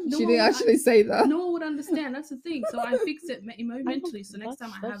 last time, No she one didn't would- actually say that. No one would understand. That's the thing. So I fix it mentally. So next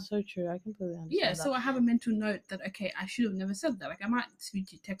time I have. That's so true. I completely understand. Yeah, that. so I have a mental note that, okay, I should have never said that. Like, I might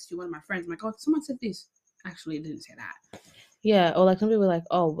text you one of my friends. I'm like, oh, someone said this. Actually, it didn't say that. Yeah, or like some people are like,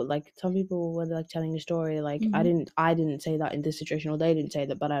 oh, but like some people when they're like telling a story, like Mhm. I didn't say that in this situation, or they didn't say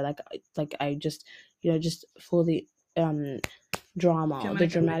that, but I just just for the drama, the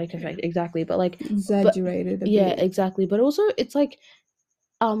dramatic effect, yeah. exactly. But like Exaggerated a yeah, bit. exactly. But also it's like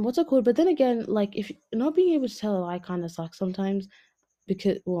what's it called? But then again, like if not being able to tell a lie kind of sucks sometimes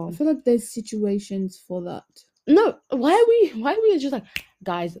because I feel like there's situations for that. no, why are we just like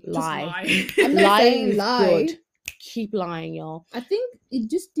guys lie? Just I'm not Lying saying is lie. good. Keep lying, y'all. I think it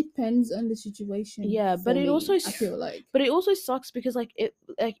just depends on the situation. Yeah, but for it me, also I feel like But it also sucks because like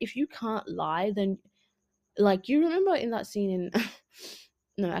if you can't lie, then like you remember in that scene in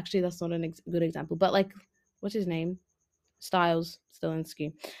no, actually that's not a good example. But like, what's his name? Styles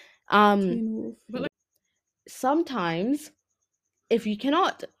Stilinski. Teen Wolf. But like, Sometimes if you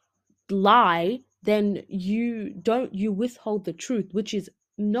cannot lie, then you withhold the truth, which is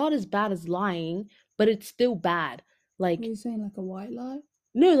not as bad as lying, but it's still bad. Like Are you saying like a white lie?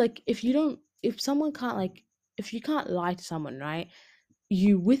 no, like if someone can't like if you can't lie to someone, right?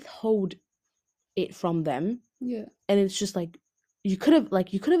 You withhold it from them, Yeah. and it's just like you could have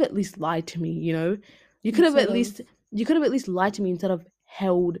at least lied to me, you know? You could have at least lied to me instead of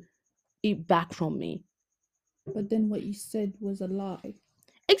held it back from me. But then what you said was a lie.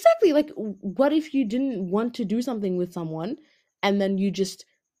 Exactly. Like what if you didn't want to do something with someone and then you just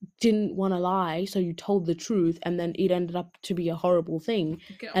didn't want to lie, so you told the truth and then it ended up to be a horrible thing,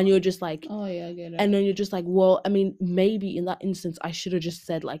 and you're just like, Oh yeah, I get it. and then you're just like, well, I mean, maybe in that instance I should have just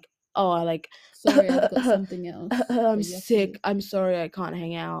said like, oh, I like Sorry, I've got something else. I'm but you have to sick, do. I'm sorry I can't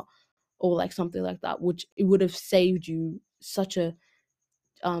hang out, or like something like that, which it would have saved you such a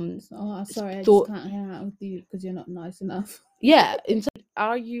Oh, sorry, I thought- just can't hang out with you because you're not nice enough. yeah. Instead,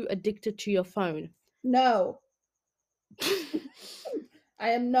 are you addicted to your phone? No, I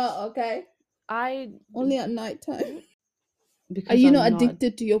am not. Okay, I only at night time. because Are you I'm not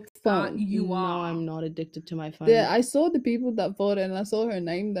addicted to your phone? you No, are. I'm not addicted to my phone. Yeah, I saw the people that voted and I saw her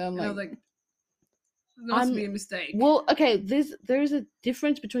name there. I'm And I was like, like, there must I'm- be a mistake. Well, okay, there's a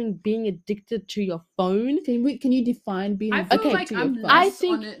difference between being addicted to your phone. can you define being I feel addicted like to your I'm phone? less I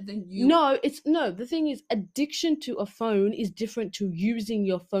think- on it than you. No, the thing is, addiction to a phone is different to using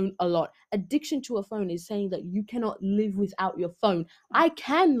your phone a lot. Addiction to a phone is saying that you cannot live without your phone. I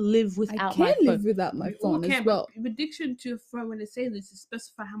can live I without can my phone. live without my We all phone can, as well. but addiction to a phone, when they say this, is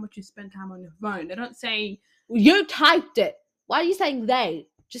specify how much you spend time on your phone. They're not saying You typed it. Why are you saying they?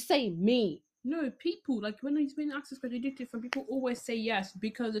 Just say me. no. People like when he's been asked this question, addicted phone, people always say yes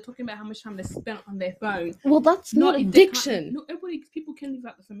because they're talking about how much time they spent on their phone. Well, that's not if they can't- addiction. No, people can live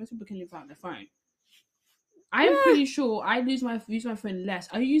without the phone. Most people can live without their phone. I'm pretty sure I use my phone less.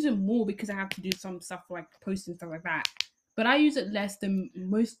 I use it more because I have to do some stuff like posting stuff like that. but I use it less than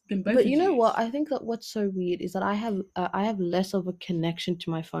both But of you know what? yous. I think that what's so weird is that I have less of a connection to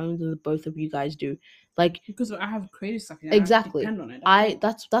my phone than the both of you guys do. Like Because I have creative stuff, I exactly. depend on it.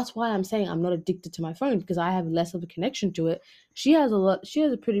 That's all. That's why I'm saying I'm not addicted to my phone because I have less of a connection to it. She has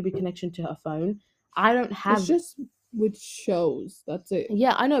a pretty big connection to her phone. I don't have It's just with shows. That's it.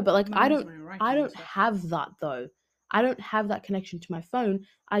 Yeah, I know, but like I Mine's don't my I writing don't stuff. have that though. I don't have that connection to my phone.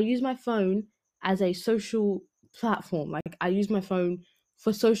 I use my phone as a social platform. Like I use my phone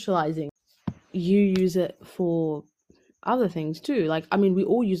for socializing. You use it for other things too. Like I mean, we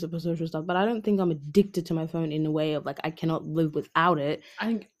all use it for social stuff, but I don't think I'm addicted to my phone in a way of like I cannot live without it. I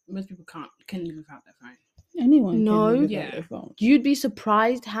think most people can live without their phone. Anyone No. can live without Yeah. their phone. You'd be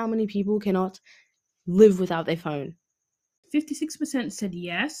surprised how many people cannot live without their phone. 56% said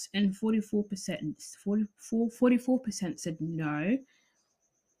yes, and 44% said no.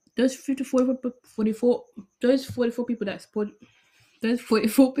 Those 44 those 44 people that support those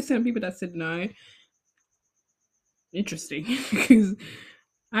 44% of people that said no. Interesting. Because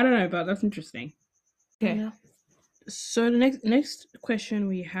I don't know, but that's interesting. Okay. Yeah. So the next question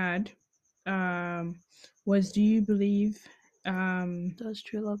we had was, do you believe Does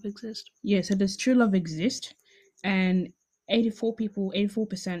true love exist? yeah, so does true love exist? And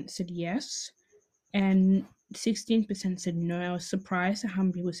 84% said yes, and 16% said no. I was surprised at how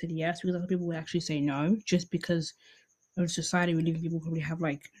many people said yes, because other people would actually say no, just because of society we live in. People probably have,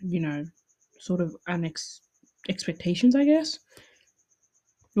 like, sort of expectations, I guess.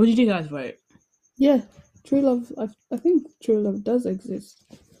 What did you guys vote? Yeah, true love. I think true love does exist.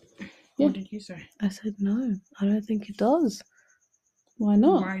 Yeah. What did you say? I said no. I don't think it does. Why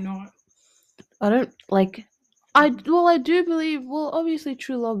not? Why not? I don't like. I do believe. Well, obviously,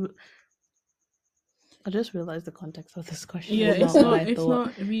 true love. I just realized the context of this question. Yeah, is it's what not. I It's thought.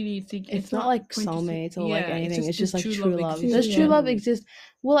 not really. It's not like pointed to- soulmates or like yeah, anything. It's just like does true love. exist Does in true love generally? exist?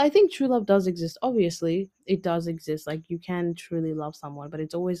 Well, I think true love does exist. Obviously, it does exist. Like you can truly love someone, but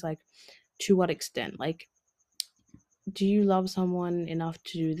it's always like to what extent? Like, do you love someone enough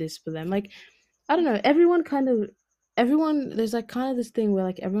to do this for them? Like, I don't know. Everyone. There's like kind of this thing where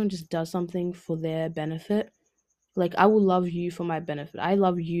like everyone just does something for their benefit. Like I will love you for my benefit. I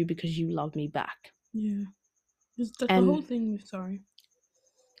love you because you love me back. Yeah, just the And- whole thing. Sorry.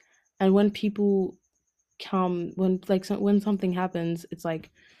 And when people come, when something happens, it's like,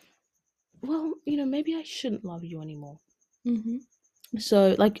 well, maybe I shouldn't love you anymore. Mm-hmm.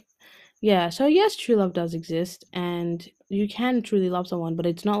 So like, yeah. So yes, true love does exist, and you can truly love someone, but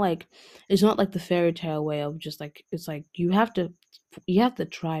it's not like the fairy tale way of just like it's like you have to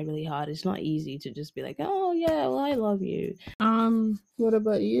try really hard. It's not easy to just be like, oh yeah, well I love you. What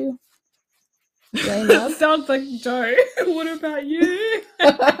about you? Zainab? Sounds like Joe. What about you?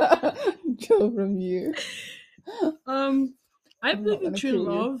 Joe from you. I I'm believe not in gonna true kill you.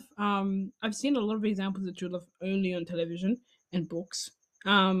 love. I've seen a lot of examples of true love only on television and books.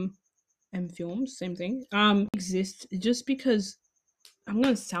 And films, same thing. Exist just because I'm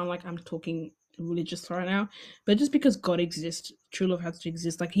gonna sound like I'm talking religious right now, but just because God exists, true love has to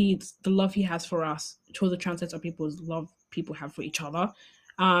exist. Like the love He has for us, truly translates of people's love people have for each other.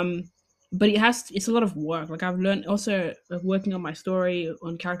 But it's a lot of work. Like I've learned also, like, working on my story,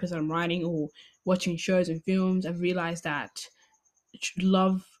 on characters that I'm writing, or watching shows and films. I've realized that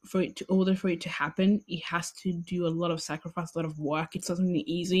love, for it to happen, it has to do a lot of sacrifice, a lot of work. It's not something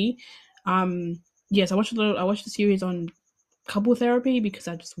easy. Yes, I watched the series on couple therapy because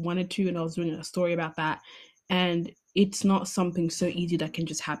I just wanted to, and I was doing a story about that. And it's not something so easy that can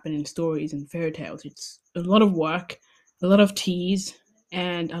just happen in stories and fairy tales. It's a lot of work, a lot of tease,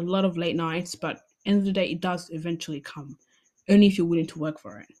 and a lot of late nights. But end of the day, it does eventually come, only if you're willing to work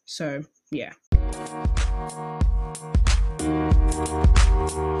for it. So yeah.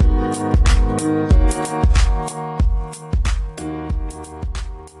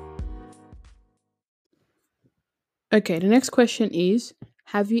 Okay, the next question is,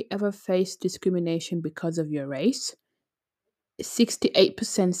 have you ever faced discrimination because of your race?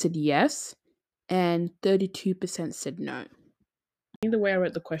 68% said yes, and 32% said no. The way I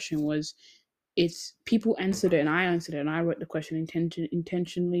wrote the question was, it's people answered it and I answered it, and I wrote the question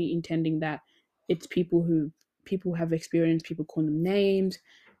intentionally intending that it's people have experienced, people call them names,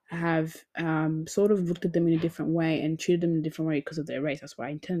 have sort of looked at them in a different way and treated them in a different way because of their race. That's what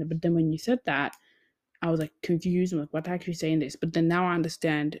I intended. But then when you said that, I was like confused. I'm like, what actually saying this? But then now I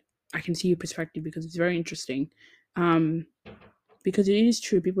understand. I can see your perspective because it's very interesting. Because it is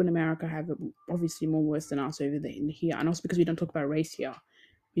true, people in America have it obviously more worse than us over there here, and also because we don't talk about race here.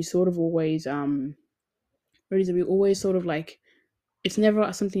 We sort of always we always sort of like, it's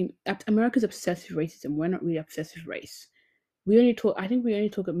never something. America's obsessed with racism. We're not really obsessed with race. we only talk. I think we only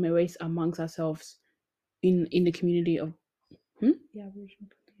talk about race amongst ourselves in the community of Yeah, Aboriginal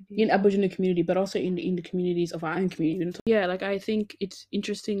community. in Aboriginal community, but also in the communities of our own community. Yeah, like I think it's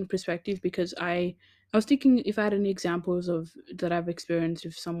interesting perspective because I was thinking if I had any examples of that I've experienced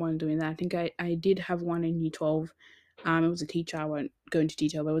with someone doing that. I think I did have one in Year 12. It was a teacher. I won't go into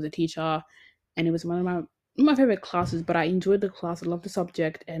detail, but it was a teacher, and it was one of my favorite classes. But I enjoyed the class. I loved the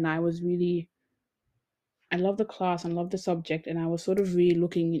subject, and I love the class and love the subject, and I was sort of really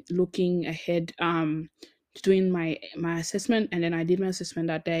looking ahead to doing my assessment, and then I did my assessment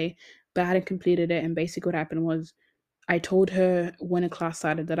that day, but I hadn't completed it. And basically, what happened was I told her when the class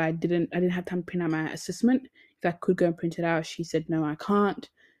started that I didn't have time to print out my assessment. If I could go and print it out, she said no, I can't.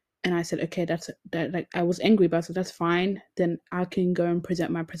 And I said, okay, that. Like I was angry, but I said that's fine. Then I can go and present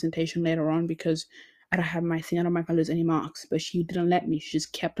my presentation later on because I don't have my thing. I don't mind if I lose any marks. But she didn't let me. She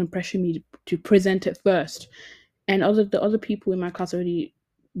just kept on pressuring me to present it first. And the other people in my class already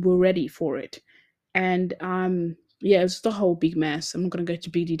were ready for it. And yeah, it was just a whole big mess. I'm not gonna go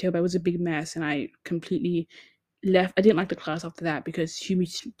into big detail, but it was a big mess, and I completely left. I didn't like the class after that because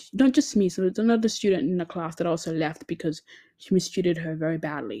not just me, so there's another student in the class that also left because she mistreated her very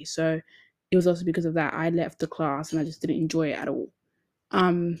badly. So it was also because of that I left the class and I just didn't enjoy it at all.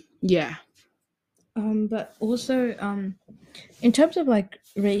 Yeah. But also, in terms of like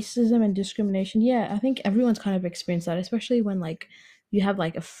racism and discrimination, yeah, I think everyone's kind of experienced that, especially when like you have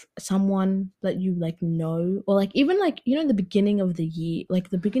like someone that you like know, or like even like in the beginning of the year, like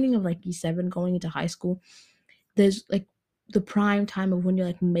the beginning of like Year 7 going into high school, there's like the prime time of when you're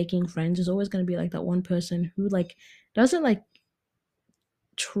like making friends is always going to be like that one person who like doesn't like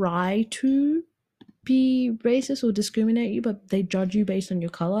try to be racist or discriminate you, but they judge you based on your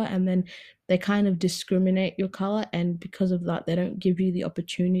color, and then they kind of discriminate your color, and because of that they don't give you the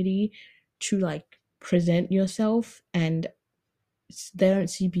opportunity to like present yourself, and they don't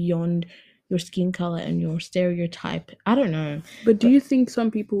see beyond your skin color and your stereotype. I don't know. But do you think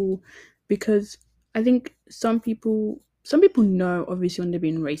some people, because I think some people know obviously when they're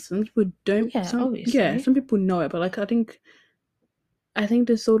being racist. Some people don't. Yeah, obviously. Yeah, some people know it, but like I think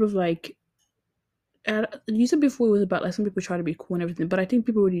there's sort of like you said before it was about like some people try to be cool and everything, but I think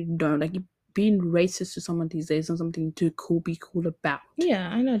people really don't like being racist to someone these days is not something to be cool about. Yeah,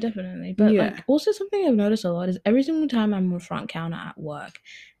 I know, definitely. But Yeah. like also something I've noticed a lot is every single time I'm on front counter at work,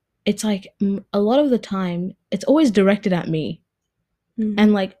 it's like a lot of the time it's always directed at me.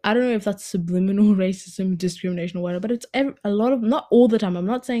 And like I don't know if that's subliminal racism, discrimination, or whatever, but it's a lot of, not all the time. I'm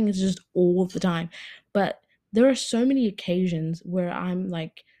not saying it's just all the time, but there are so many occasions where I'm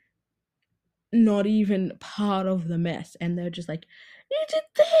like not even part of the mess, and they're just like, "You did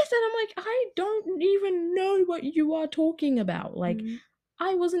this," and I'm like, "I don't even know what you are talking about. Like,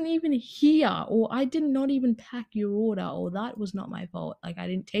 I wasn't even here, or I did not even pack your order, or that was not my fault. Like, I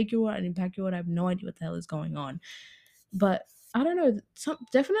didn't take your order, I didn't pack your order. I have no idea what the hell is going on." But I don't know. Some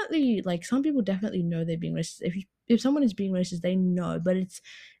people definitely know they're being racist. If someone is being racist, they know. But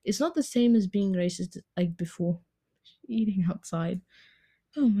it's not the same as being racist like before. Eating outside.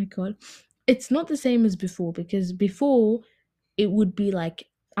 Oh my god. It's not the same as before, because before it would be like,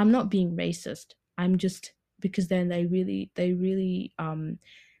 I'm not being racist. I'm just, because then they really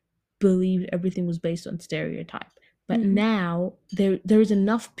believed everything was based on stereotype. But now there is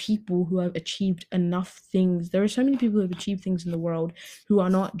enough people who have achieved enough things. There are so many people who have achieved things in the world who are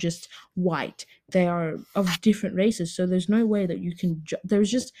not just white. They are of different races. So there's no way that you can.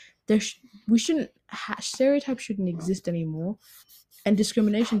 We shouldn't. Stereotypes shouldn't exist anymore, and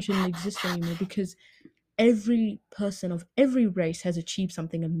discrimination shouldn't exist anymore, because every person of every race has achieved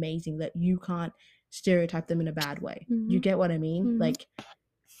something amazing that you can't stereotype them in a bad way. You get what I mean? Like,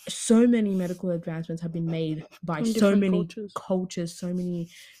 so many medical advancements have been made by so many cultures, so many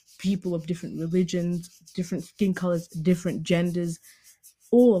people of different religions, different skin colors, different genders,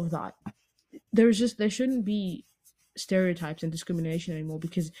 all of that. There shouldn't be stereotypes and discrimination anymore,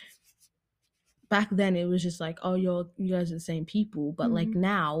 because back then it was just like, oh, you guys are the same people. But like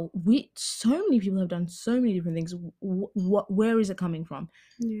now, so many people have done so many different things. Where is it coming from?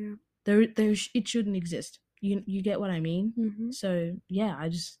 Yeah. It shouldn't exist. You get what I mean? So yeah,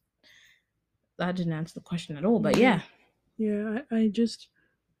 that didn't answer the question at all, but yeah. I just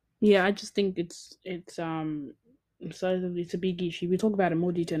think it's it's a big issue. We'll talk about it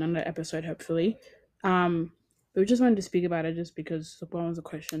more detail in another episode, hopefully. But we just wanted to speak about it just because one of the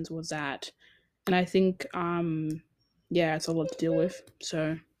questions was that, and I think it's a lot to deal with.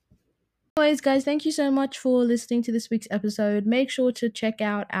 So anyways, guys, thank you so much for listening to this week's episode. Make sure to check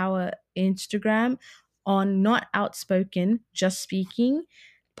out our Instagram on Not Outspoken, Just Speaking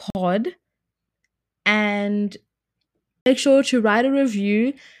Pod, and Make sure to write a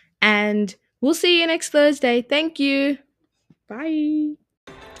review, and we'll see you next Thursday. Thank you. Bye.